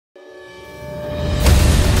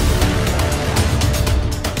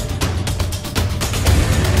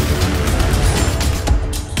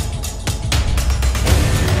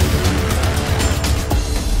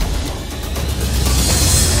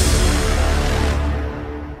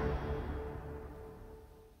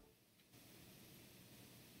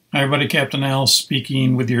Hi everybody, Captain Al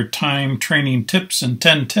speaking with your time training tips and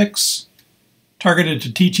 10 ticks targeted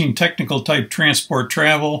to teaching technical type transport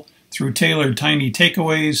travel through tailored tiny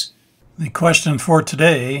takeaways. The question for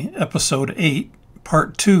today, episode 8,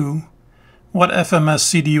 part 2, what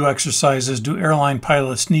FMS-CDU exercises do airline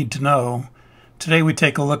pilots need to know? Today we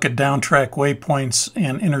take a look at downtrack waypoints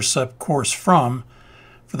and intercept course from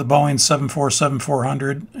for the Boeing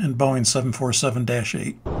 747-400 and Boeing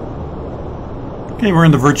 747-8. Okay, we're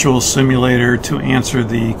in the virtual simulator to answer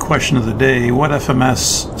the question of the day. What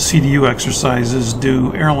FMS-CDU exercises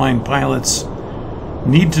do airline pilots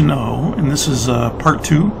need to know? And this is part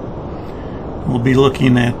 2. We'll be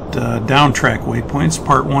looking at downtrack waypoints.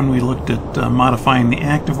 Part 1 we looked at modifying the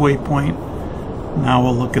active waypoint. Now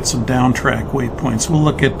we'll look at some downtrack waypoints. We'll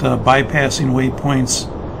look at bypassing waypoints,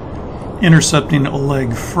 intercepting a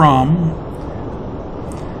leg from.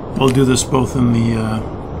 We'll do this both in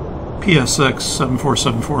the PSX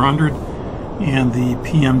 747-400 and the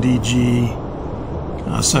PMDG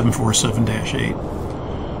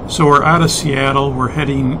 747-8. So we're out of Seattle, we're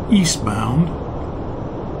heading eastbound,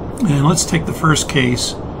 and let's take the first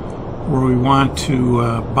case where we want to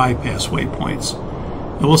bypass waypoints.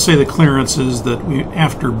 And we'll say the clearance is that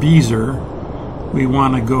after Beezer we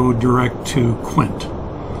want to go direct to Quint.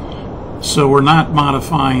 So we're not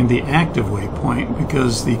modifying the active waypoint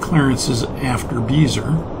because the clearance is after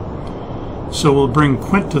Beezer. So we'll bring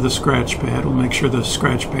Quint to the scratch pad. We'll make sure the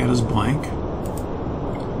scratch pad is blank.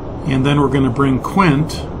 And then we're going to bring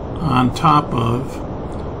Quint on top of,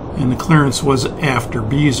 and the clearance was after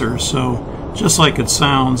Beezer. So just like it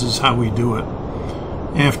sounds is how we do it.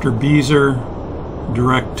 After Beezer,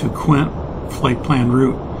 direct to Quint, flight plan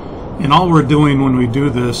route. And all we're doing when we do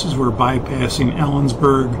this is we're bypassing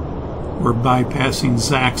Ellensburg, we're bypassing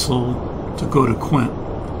Zaxel to go to Quint.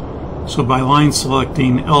 So by line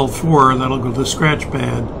selecting L4, that'll go to the scratch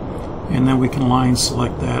pad, and then we can line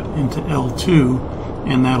select that into L2,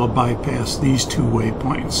 and that'll bypass these two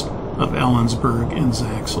waypoints of Ellensburg and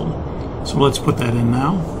Zaxel. So let's put that in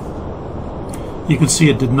now. You can see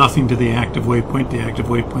it did nothing to the active waypoint. The active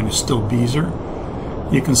waypoint is still Beezer.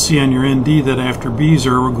 You can see on your ND that after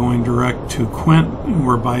Beezer we're going direct to Quint, and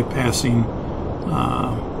we're bypassing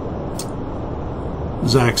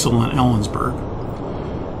Zaxel and Ellensburg.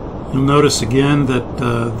 You'll notice again that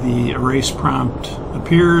the erase prompt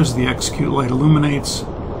appears, the execute light illuminates,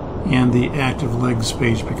 and the active legs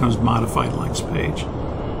page becomes modified legs page.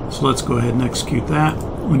 So let's go ahead and execute that.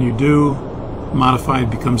 When you do, modified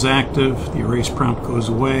becomes active, the erase prompt goes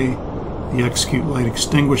away, the execute light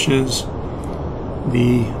extinguishes,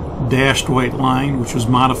 the dashed white line, which was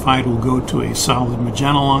modified, will go to a solid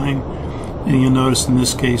magenta line, and you'll notice in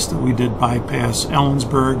this case that we did bypass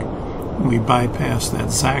Ellensburg. We bypass that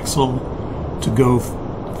Zaxel to go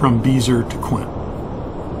from Beezer to Quint.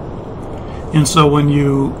 And so when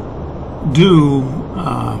you do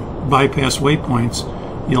bypass waypoints,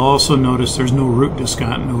 you'll also notice there's no route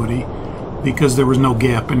discontinuity because there was no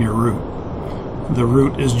gap in your route. The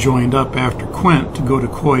route is joined up after Quint to go to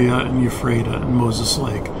Koya and Ephrata and Moses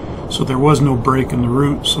Lake. So there was no break in the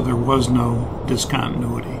route, so there was no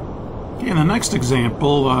discontinuity. In the next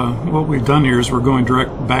example, what we've done here is we're going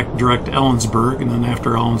back direct to Ellensburg, and then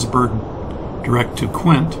after Ellensburg, direct to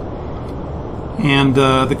Quint. And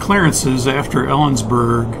the clearances after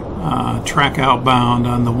Ellensburg, track outbound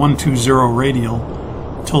on the 120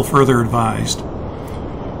 radial till further advised.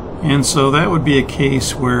 And so that would be a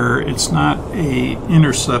case where it's not a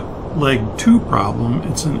intercept leg to problem,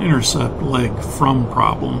 it's an intercept leg from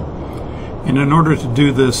problem. And in order to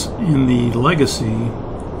do this in the legacy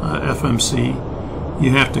FMC,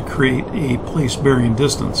 you have to create a place bearing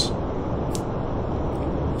distance.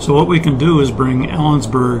 So what we can do is bring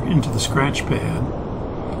Ellensburg into the scratch pad,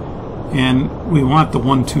 and we want the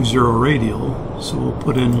 120 radial, so we'll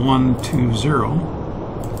put in 120,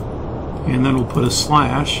 and then we'll put a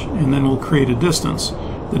slash, and then we'll create a distance.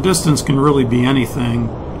 The distance can really be anything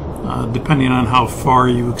depending on how far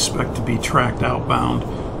you expect to be tracked outbound,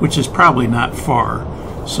 which is probably not far.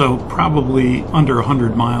 So probably under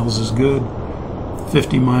 100 miles is good.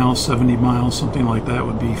 50 miles, 70 miles, something like that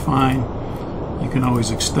would be fine. You can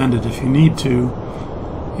always extend it if you need to.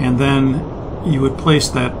 And then you would place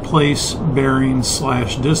that place bearing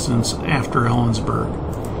slash distance after Ellensburg.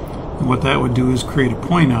 And what that would do is create a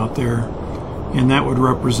point out there, and that would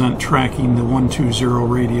represent tracking the 120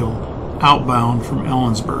 radial outbound from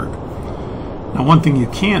Ellensburg. Now one thing you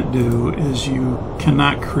can't do is you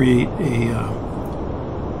cannot create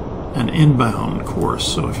an inbound course.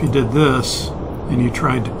 So if you did this and you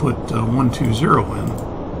tried to put 120 in,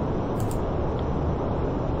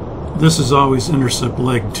 this is always intercept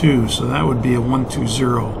leg 2, so that would be a 120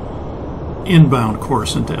 inbound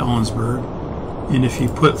course into Ellensburg. And if you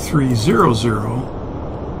put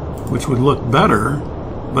 300, which would look better,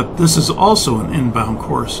 but this is also an inbound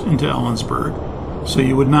course into Ellensburg, so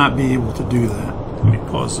you would not be able to do that. Let me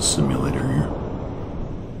pause the simulator here.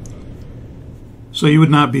 So you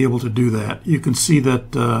would not be able to do that. You can see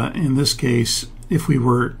that in this case, if we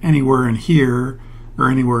were anywhere in here or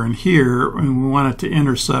anywhere in here, and we wanted to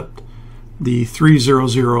intercept the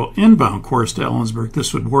 300 inbound course to Ellensburg,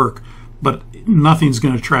 this would work, but nothing's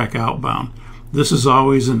going to track outbound. This is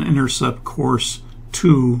always an intercept course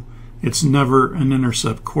to, it's never an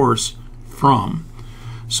intercept course from.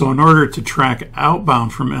 So in order to track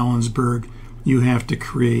outbound from Ellensburg, you have to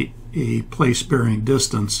create a place bearing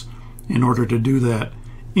distance in order to do that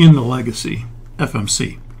in the legacy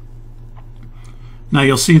FMC. Now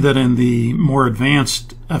you'll see that in the more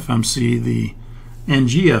advanced FMC, the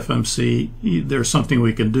NG FMC, there's something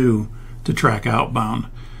we can do to track outbound.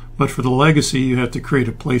 But for the legacy, you have to create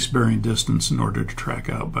a place bearing distance in order to track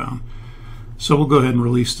outbound. So we'll go ahead and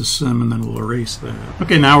release the sim and then we'll erase that.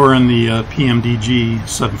 Okay, now we're in the PMDG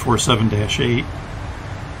 747-8.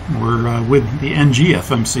 We're with the NG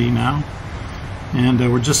FMC now. And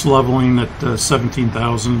we're just leveling at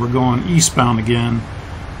 17,000. We're going eastbound again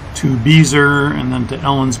to Beezer and then to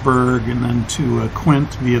Ellensburg and then to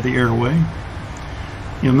Quint via the airway.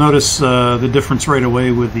 You'll notice the difference right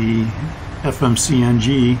away with the FMC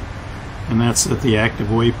NG, and that's that the active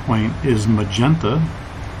waypoint is magenta.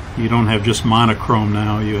 You don't have just monochrome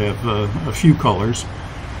now, you have a few colors.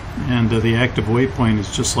 And the active waypoint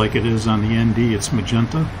is just like it is on the ND, it's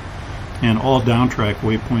magenta. And all downtrack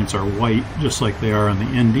waypoints are white, just like they are on the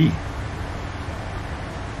ND.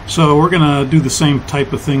 So we're going to do the same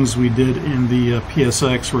type of things we did in the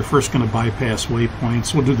PSX. We're first going to bypass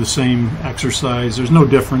waypoints. We'll do the same exercise. There's no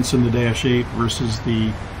difference in the Dash 8 versus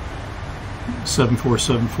the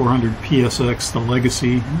 747-400 PSX, the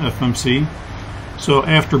legacy FMC. So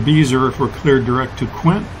after Beezer, if we're cleared direct to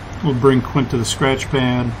Quint, we'll bring Quint to the scratch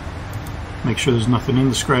pad, make sure there's nothing in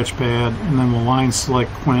the scratch pad, and then we'll line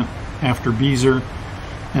select Quint after Beezer,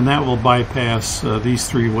 and that will bypass these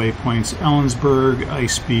three waypoints: Ellensburg,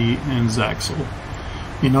 IceB, and Zaxel.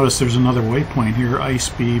 You notice there's another waypoint here,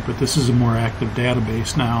 IceB, but this is a more active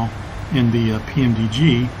database now in the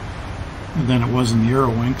PMDG than it was in the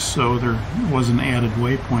Aerowinx, so there was an added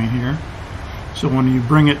waypoint here. So when you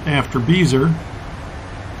bring it after Beezer,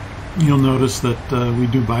 you'll notice that we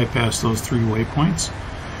do bypass those three waypoints.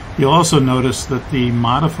 You'll also notice that the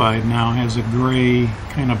modified now has a gray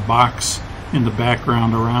kind of box in the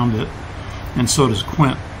background around it, and so does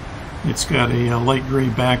Quint. It's got a light gray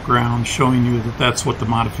background showing you that that's what the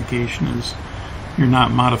modification is. You're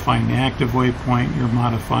not modifying the active waypoint, you're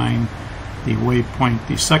modifying the waypoint,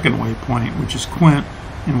 the second waypoint, which is Quint,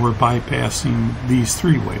 and we're bypassing these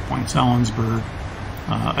three waypoints: Ellensburg,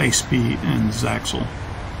 IceB, and Zaxel.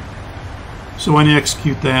 So when you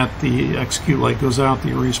execute that, the execute light goes out, the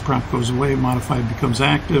erase prompt goes away, modified becomes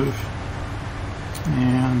active,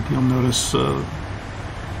 and you'll notice the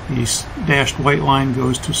dashed white line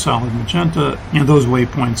goes to solid magenta, and those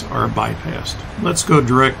waypoints are bypassed. Let's go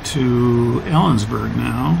direct to Ellensburg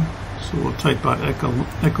now. So we'll type out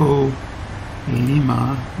Echo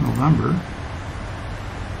Lima November.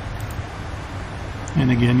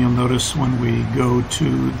 And again, you'll notice when we go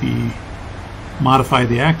to the modify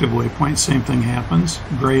the active waypoint, same thing happens.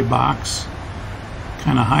 Gray box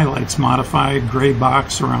kind of highlights modified, gray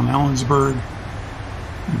box around Ellensburg.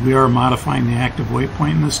 We are modifying the active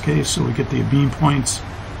waypoint in this case, so we get the beam points,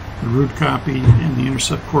 the route copy, and the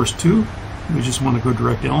intercept course 2. We just want to go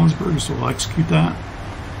direct to Ellensburg, so we'll execute that.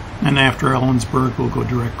 And after Ellensburg, we'll go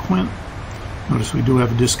direct Quint. Notice we do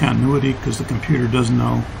have a discontinuity because the computer doesn't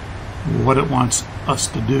know what it wants us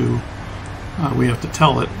to do. We have to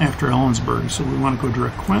tell it after Ellensburg, so we want to go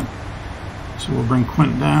direct Quint. So we'll bring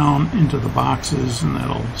Quint down into the boxes, and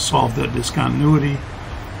that'll solve that discontinuity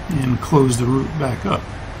and close the route back up.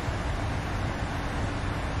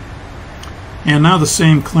 And now the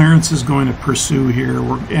same clearance is going to pursue here.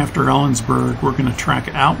 After Ellensburg, we're going to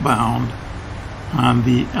track outbound on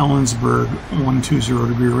the Ellensburg 120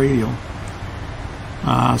 degree radial.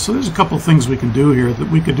 So there's a couple of things we can do here.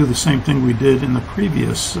 That we could do the same thing we did in the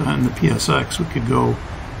previous, in the PSX. We could go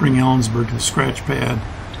bring Ellensburg to the scratch pad,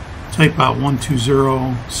 type out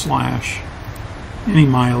 120/ any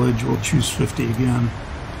mileage, we'll choose 50 again,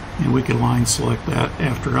 and we can line select that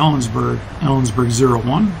after Ellensburg, Ellensburg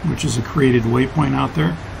 01, which is a created waypoint out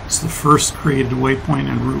there. It's the first created waypoint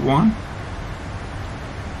in Route 1.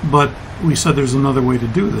 But we said there's another way to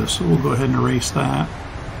do this, so we'll go ahead and erase that.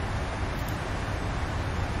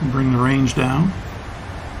 And bring the range down.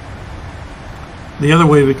 The other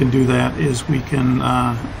way we can do that is we can,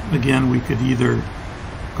 again, we could either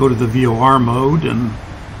go to the VOR mode, and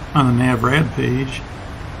on the NavRad page,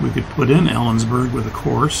 we could put in Ellensburg with a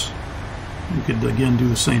course. We could, again, do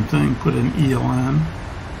the same thing, put in ELN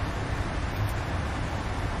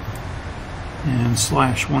and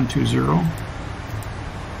 /120,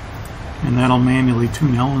 and that'll manually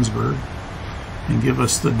tune Ellensburg and give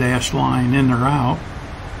us the dashed line in or out.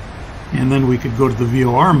 And then we could go to the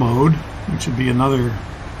VOR mode, which would be another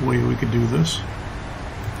way we could do this.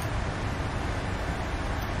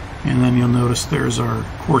 And then you'll notice there's our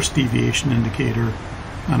course deviation indicator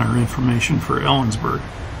on our information for Ellensburg.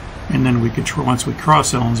 And then we could, once we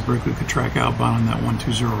cross Ellensburg, we could track outbound on that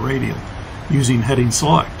 120 radial using heading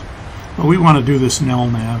select. But we want to do this in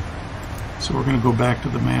LNAV, so we're going to go back to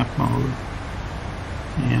the map mode.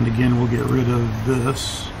 And again, we'll get rid of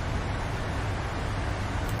this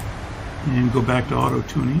and go back to auto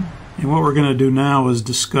tuning. And what we're going to do now is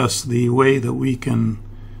discuss the way that we can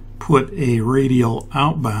put a radial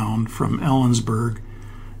outbound from Ellensburg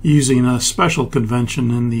using a special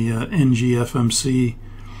convention in the NG-FMC,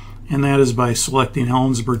 and that is by selecting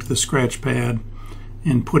Ellensburg to the scratch pad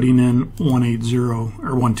and putting in 120,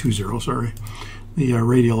 the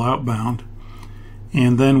radial outbound.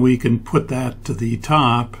 And then we can put that to the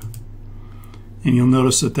top, and you'll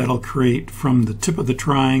notice that that'll create from the tip of the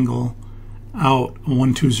triangle out a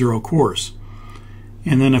 120 course.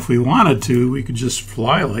 And then if we wanted to, we could just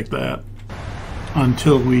fly like that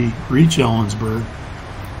until we reach Ellensburg.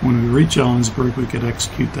 When we reach Ellensburg, we could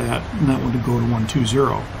execute that, and that would go to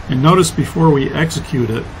 120. And notice before we execute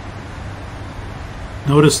it,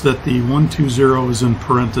 notice that the 120 is in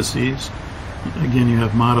parentheses. Again, you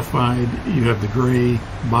have modified, you have the gray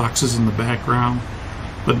boxes in the background.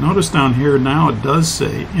 But notice down here now it does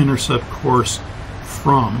say intercept course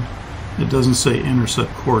from. It doesn't say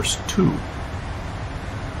intercept course to.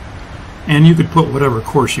 And you could put whatever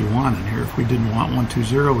course you want in here. If we didn't want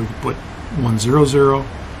 120, we could put 100.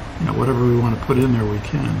 You know, whatever we want to put in there, we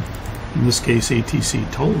can. In this case, ATC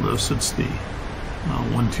told us it's the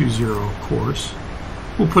 120 course.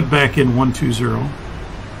 We'll put back in 120.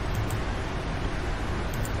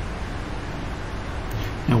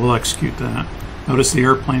 And we'll execute that. Notice the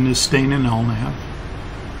airplane is staying in LNAV.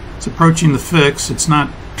 It's approaching the fix. It's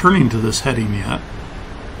not turning to this heading yet.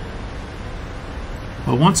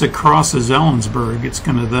 But once it crosses Ellensburg, it's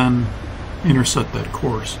going to then intercept that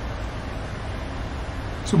course.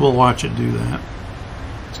 So we'll watch it do that.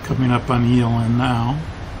 It's coming up on ELN now.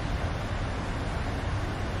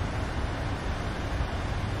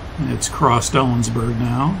 And it's crossed Ellensburg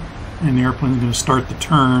now, and the airplane's going to start the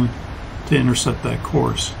turn to intercept that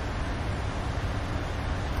course.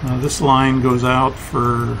 This line goes out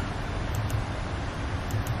for,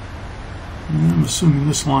 I'm assuming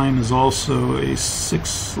this line is also a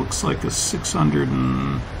looks like a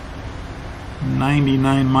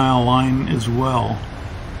 699 mile line as well.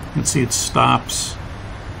 You can see it stops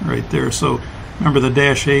right there. So remember, the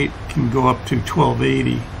Dash 8 can go up to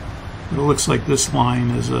 1280. But it looks like this line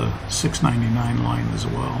is a 699 line as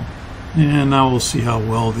well. And now we'll see how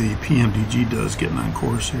well the PMDG does getting on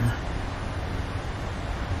course here.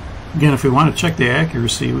 Again, if we want to check the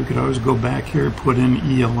accuracy, we could always go back here and put in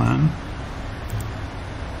ELN.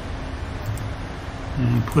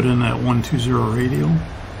 And put in that 120 radial.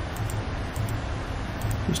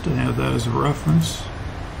 Just to have that as a reference.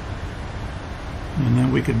 And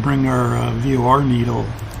then we could bring our VOR needle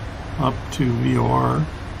up to VOR.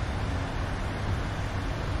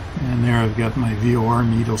 And there I've got my VOR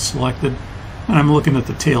needle selected. And I'm looking at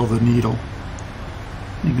the tail of the needle.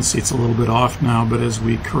 You can see it's a little bit off now, but as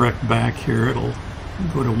we correct back here, it'll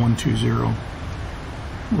go to 120.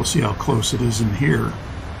 We'll see how close it is in here.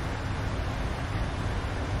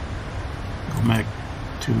 Go back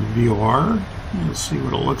to VOR. We'll see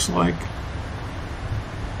what it looks like.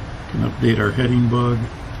 Can update our heading bug.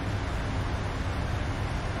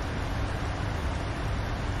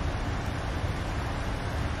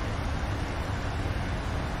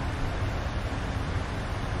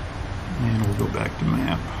 And we'll go back to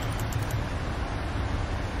map.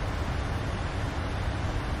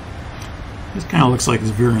 This kind of looks like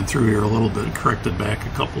it's veering through here a little bit, corrected back a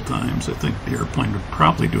couple times. I think the airplane would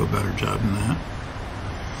probably do a better job than that.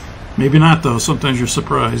 Maybe not, though. Sometimes you're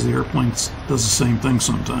surprised. The airplane does the same thing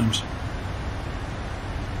sometimes.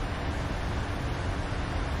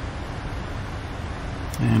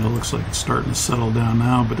 And it looks like it's starting to settle down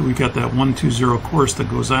now, but we got that 120 course that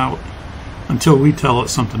goes out until we tell it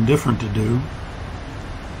something different to do.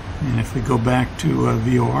 And if we go back to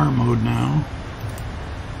VOR mode now,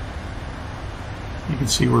 you can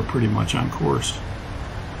see we're pretty much on course.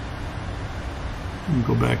 And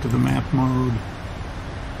go back to the map mode.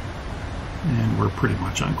 And we're pretty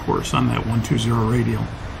much on course on that 120 radial.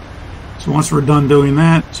 So once we're done doing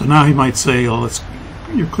that, so now he might say, oh, let's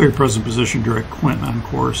your clear present position, direct Quint on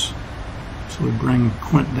course. So we bring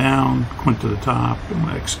Quint down, Quint to the top, and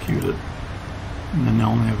we execute it. And then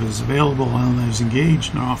LNAV is available, LNAV is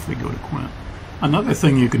engaged, and off we go to Quint. Another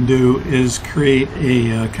thing you can do is create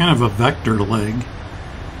a kind of a vector leg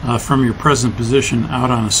from your present position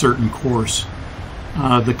out on a certain course.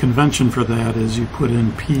 The convention for that is you put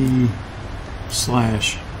in P/P,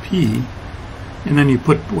 and then you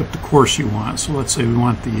put what the course you want. So let's say we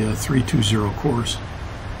want the 320 course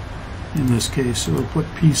in this case. So we'll put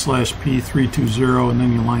P/P 320, and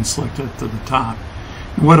then you line select it to the top.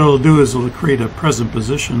 And what it'll do is it'll create a present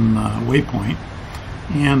position waypoint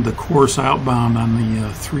and the course outbound on the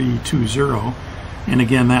 320. And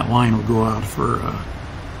again, that line will go out for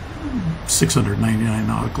 699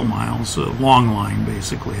 nautical miles, a long line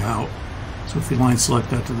basically out. So if you line select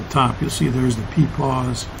that to the top, you'll see there's the P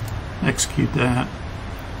pause. Execute that,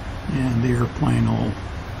 and the airplane will,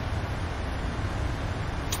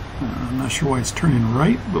 I'm not sure why it's turning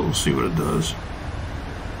right, but we'll see what it does.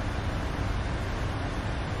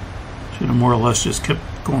 Should have more or less just kept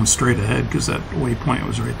going straight ahead because that waypoint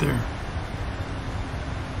was right there.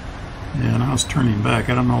 Yeah, now it's turning back.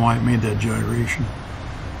 I don't know why it made that gyration.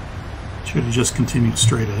 Should have just continued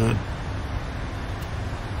straight ahead.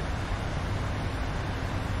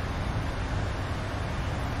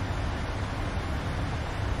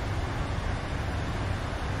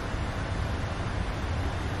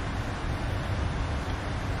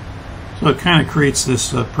 So it kind of creates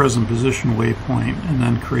this present position waypoint and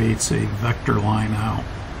then creates a vector line out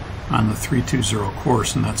on the 320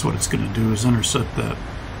 course, and that's what it's going to do, is intercept that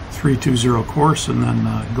 320 course and then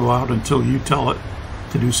go out until you tell it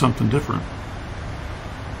to do something different.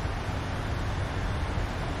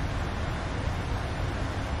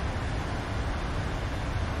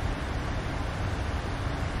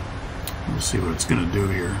 We'll see what it's going to do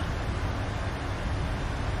here.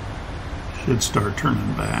 Should start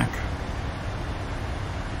turning back.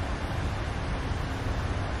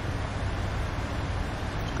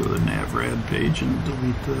 Go to the NavRad page and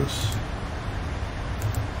delete this.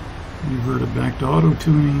 Revert it back to auto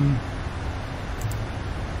tuning.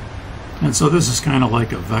 And so this is kind of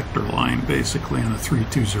like a vector line basically on a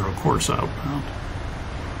 320 course outbound.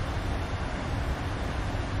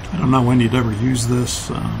 I don't know when you'd ever use this,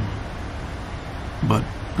 but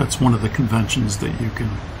that's one of the conventions that you can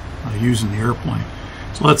use in the airplane.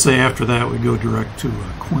 So let's say after that we go direct to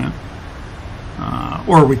Quint,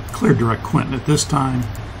 or we clear direct Quint at this time.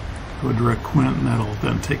 Go direct Quint, and that'll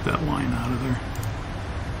then take that line out of there.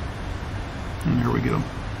 And there we go.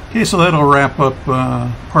 Okay, so that'll wrap up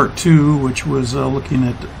part 2, which was looking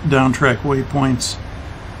at downtrack waypoints,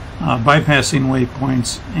 bypassing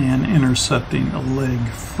waypoints, and intercepting a leg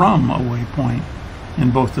from a waypoint in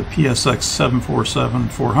both the PSX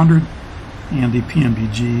 747-400 and the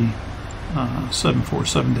PMDG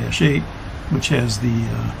 747-8, which has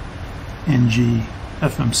the NG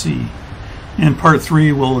FMC. In part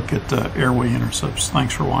 3, we'll look at airway intercepts.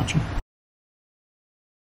 Thanks for watching.